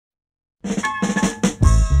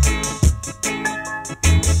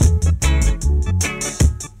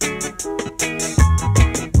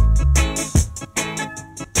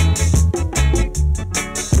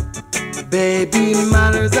Baby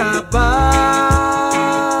manners are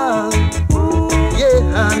bad.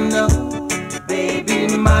 Yeah, I know. Baby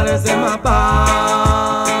manners are my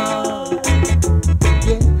bad.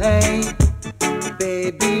 Yeah, hey.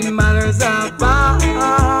 Baby manners are bad.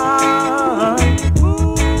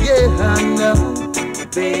 Yeah, I know.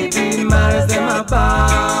 Baby manners are my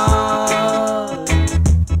bad.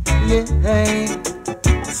 Yeah, hey.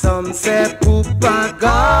 Some say poop a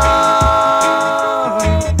God.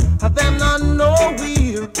 Them not know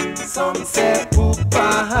where. Some say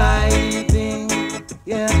Poopa hiding.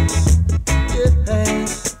 Yeah, yeah.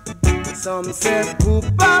 Some say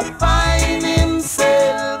Poopa find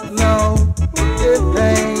himself now.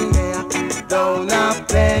 Yeah, down a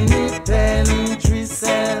penitentiary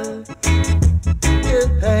cell.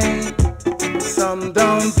 Yeah, some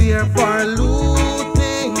down there for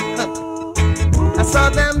looting. I saw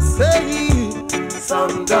them say.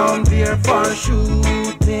 Some down there for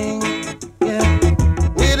shooting, yeah,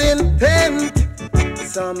 with intent.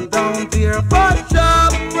 Some down there for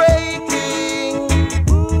job breaking,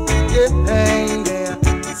 yeah.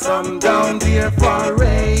 Some down there for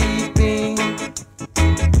raping,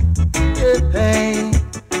 yeah.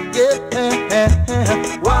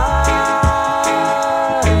 Why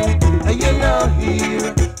are you not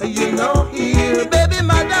here? Are you not here, baby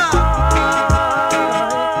mother?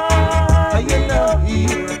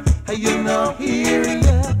 You know here,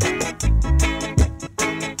 yeah.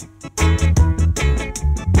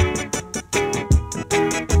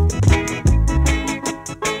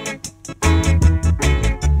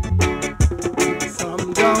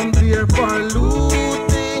 Some down there for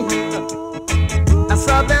looting. I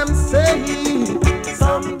saw them say.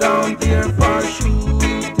 Some down there